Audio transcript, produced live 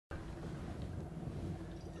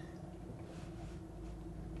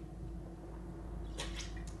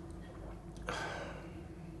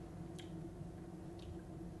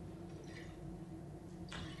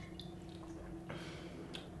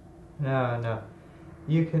No.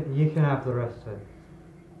 You can have the rest of it.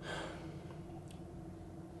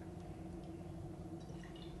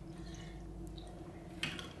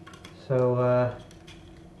 So,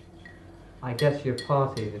 I guess your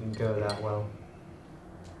party didn't go that well.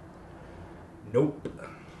 Nope.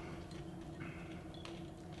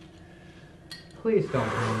 Please don't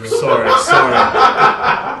bring me. Sorry.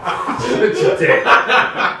 Such a dick.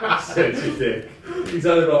 Such a dick. He's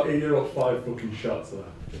had about 5 fucking shots of that.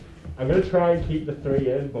 I'm gonna try and keep the 3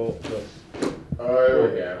 in, but just.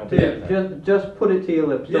 Oh, yeah. Just put it to your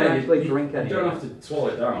lips. Don't actually drink You any. don't have to swallow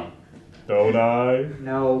it down. Don't I?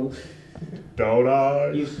 No. Don't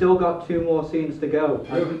I? You've still got 2 more scenes to go.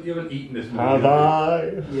 You haven't eaten this movie. Have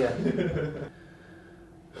I? Yeah.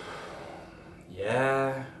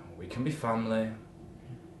 Yeah, we can be family.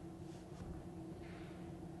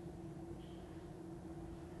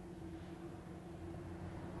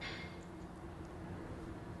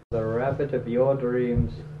 The rabbit of your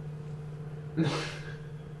dreams.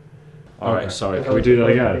 Alright, sorry, can we do that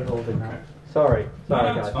again? Okay. Sorry, No,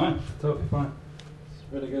 guys. it's fine. Totally fine. It's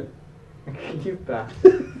really good. You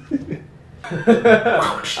bastard.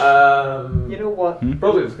 You know what?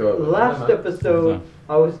 Probably just go. Last episode,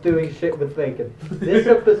 I was doing shit with bacon. This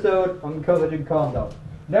episode, I'm covered in condom.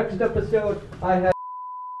 Next episode, I have.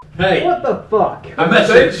 Hey! What the fuck? A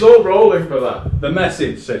message. It's all rolling for that. The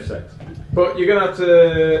message, safe sex. But you're gonna have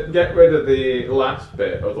to get rid of the last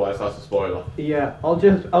bit, otherwise that's a spoiler. Yeah, I'll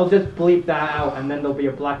just bleep that out, and then there'll be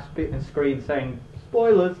a black screen saying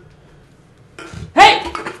spoilers. Hey!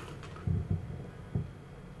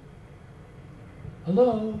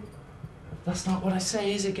 Hello? That's not what I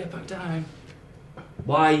say, is it? Get back down.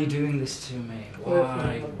 Why are you doing this to me?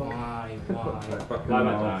 Why? Lie back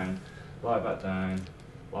down. Lie back down.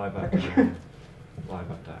 Lie back down. Lie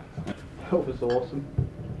back down. That was awesome.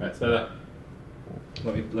 Right, so that.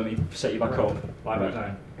 Let me set you back up. Lie back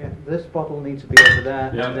down. Yeah, this bottle needs to be over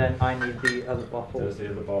there, Yeah. and then I need the other bottle. There's the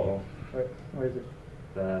other bottle. Where is it?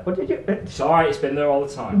 There. What did you? It's alright, it's been there all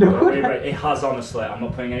the time. No. Wait, it has, honestly. I'm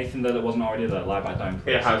not putting anything there that wasn't already there. Lie back down.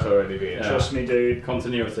 It has already been. Trust me, dude.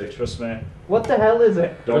 Continuity. Trust me. What the hell is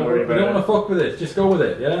it? Don't worry We about don't it. want to fuck with it. Just go with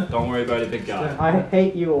it, yeah? Don't worry about it, big guy. I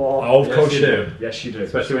hate you all. Oh, of Yes, course you you do. do. Yes, you do.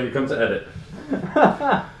 Especially when you come to edit.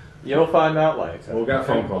 You'll find out later. We'll get a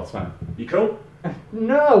phone call, it's fine. You cool?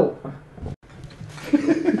 No.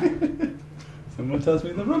 Someone tells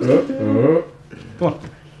me the wrong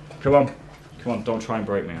Come on, don't try and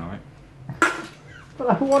break me, alright? But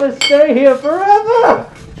I want to stay here forever.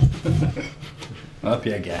 Up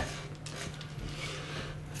you get.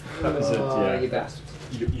 That was it, yeah. You bastard.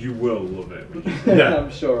 You will love it. Yeah.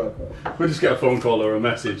 I'm sure I will. We'll just get a phone call or a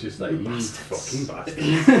message, just like, you fucking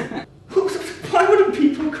bastard. Why wouldn't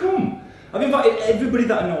people come? I've invited everybody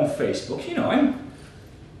that I know on Facebook. You know, I'm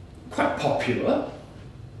quite popular.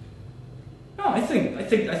 No, I think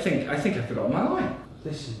I've forgotten my line.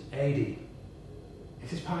 Listen, Eddie, if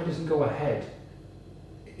this party doesn't go ahead,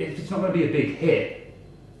 if it's not going to be a big hit,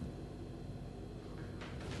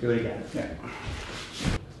 do it again. Yeah.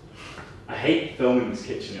 I hate filming in this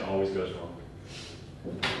kitchen. It always goes wrong.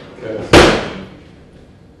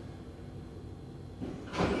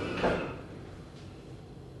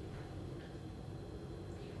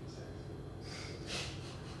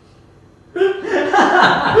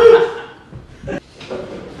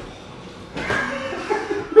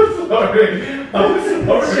 Sorry.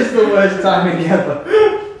 It's just the worst timing ever.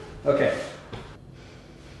 Okay.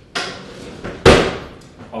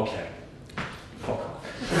 Okay. Fuck off.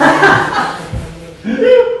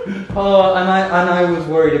 Oh, and I was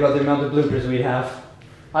worried about the amount of bloopers we have.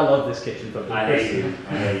 I love this kitchen for bloopers. I hate you.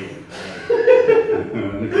 I hate you.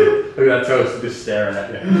 Look at that toast just staring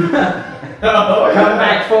at you. Come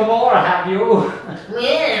back for more, have you?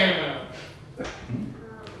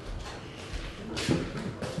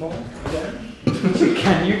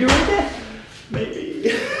 Can you do it? Maybe.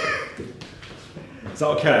 Is that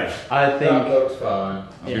okay? I think That looks fine.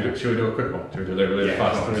 Should we do a quick one? Should we do it really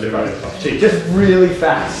fast? go on, Really really fast? just really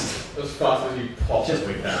fast. As fast as you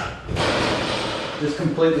possibly can. Just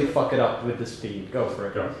completely fuck it up with the speed. Go for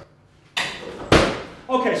it. Go.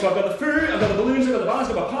 Okay, so I've got the food, I've got the balloons, I've got the bars,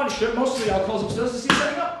 I've got my party shirt, most of the alcohol's upstairs. Is he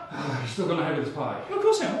setting up? You're still going ahead with this party? Well, of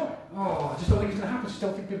course I am. Why? Oh, I just don't think it's going to happen. I just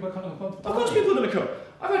don't think people are coming to the Of course people are going to come.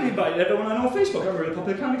 I've already invited everyone I know on Facebook. I'm a really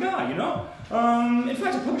popular kind of guy, you know? In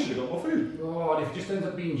fact, I probably should have got more food. Oh, and if it just ends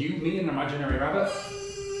up being you, me, and an imaginary rabbit?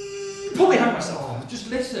 Probably hang myself. Oh, just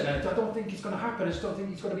listen. I don't think it's going to happen. I just don't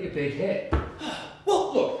think it's going to be a big hit.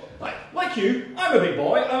 Well, look, like you, I'm a big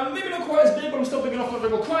boy. Maybe not quite as big, but I'm still big enough that they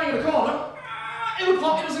go crying in the corner. If a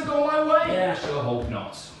party doesn't go my way. Yeah, sure, hope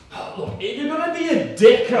not. Look, if you're going to be a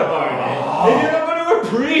dick about it, if you're not going to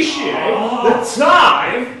appreciate the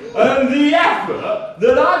time and the effort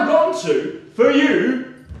that I've gone to for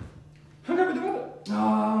you, hang out with the rabbit. Oh,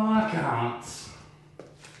 I can't.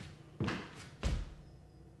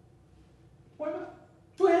 Why not?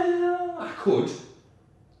 Well, I could.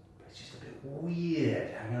 But it's just a bit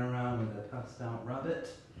weird hanging around with a passed out rabbit.